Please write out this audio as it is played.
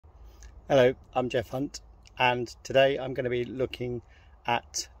Hello, I'm Jeff Hunt, and today I'm going to be looking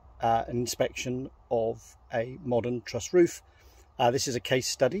at an inspection of a modern truss roof. This is a case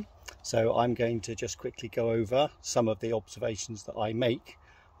study, so I'm going to just quickly go over some of the observations that I make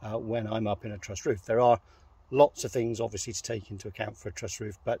when I'm up in a truss roof. There are lots of things obviously to take into account for a truss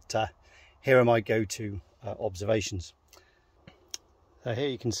roof, but here are my go-to observations. So here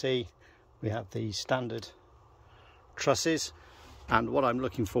you can see we have the standard trusses. And what I'm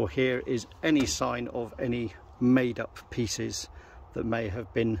looking for here is any sign of any made-up pieces that may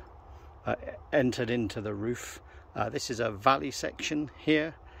have been entered into the roof. This is a valley section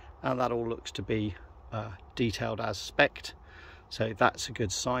here, and that all looks to be detailed as spec'd, so that's a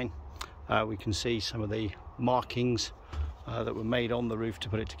good sign. We can see some of the markings that were made on the roof to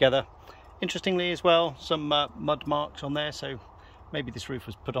put it together. Interestingly as well, some mud marks on there, so maybe this roof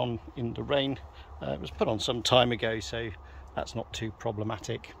was put on in the rain. It was put on some time ago, so that's not too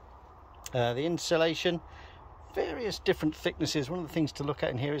problematic. The insulation, various different thicknesses. One of the things to look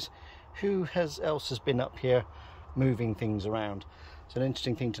at in here is who else has been up here moving things around. So an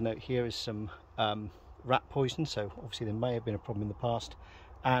interesting thing to note here is some rat poison, so obviously there may have been a problem in the past,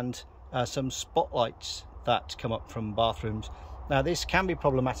 and some spotlights that come up from bathrooms. Now this can be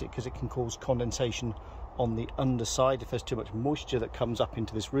problematic because it can cause condensation on the underside if there's too much moisture that comes up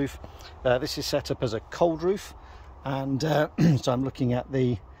into this roof. This is set up as a cold roof, and so I'm looking at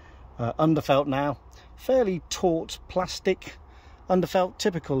the underfelt now. Fairly taut plastic underfelt,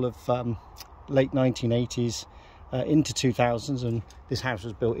 typical of late 1980s into 2000s, and this house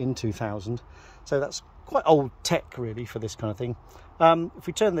was built in 2000, so that's quite old tech really for this kind of thing. If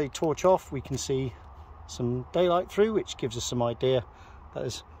we turn the torch off, we can see some daylight through, which gives us some idea that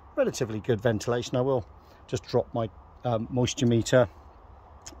there's relatively good ventilation. I will just drop my moisture meter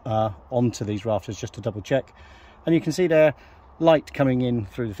onto these rafters just to double check, and you can see there light coming in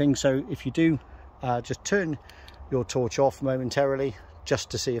through the thing. So if you do just turn your torch off momentarily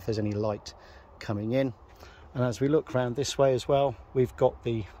just to see if there's any light coming in. And as we look around this way as well, we've got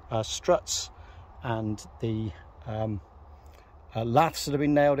the struts and the laths that have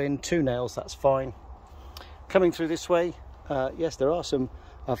been nailed in. 2 nails, that's fine. Coming through this way, yes, there are some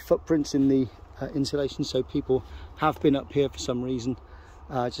footprints in the insulation, so people have been up here for some reason.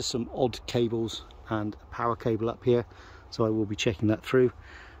 Just some odd cables and a power cable up here, so I will be checking that through.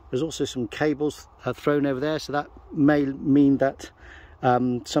 There's also some cables thrown over there, so that may mean that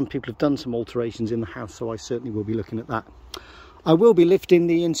some people have done some alterations in the house, so I certainly will be looking at that. I will be lifting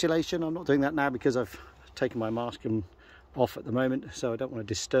the insulation. I'm not doing that now because I've taken my mask off at the moment, so I don't want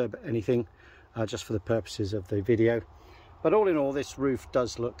to disturb anything, just for the purposes of the video. But all in all, this roof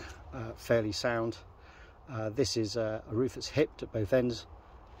does look fairly sound. This is a roof that's hipped at both ends.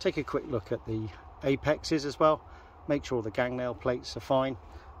 Take a quick look at the apexes as well. Make sure the gang nail plates are fine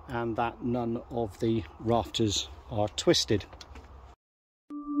and that none of the rafters are twisted.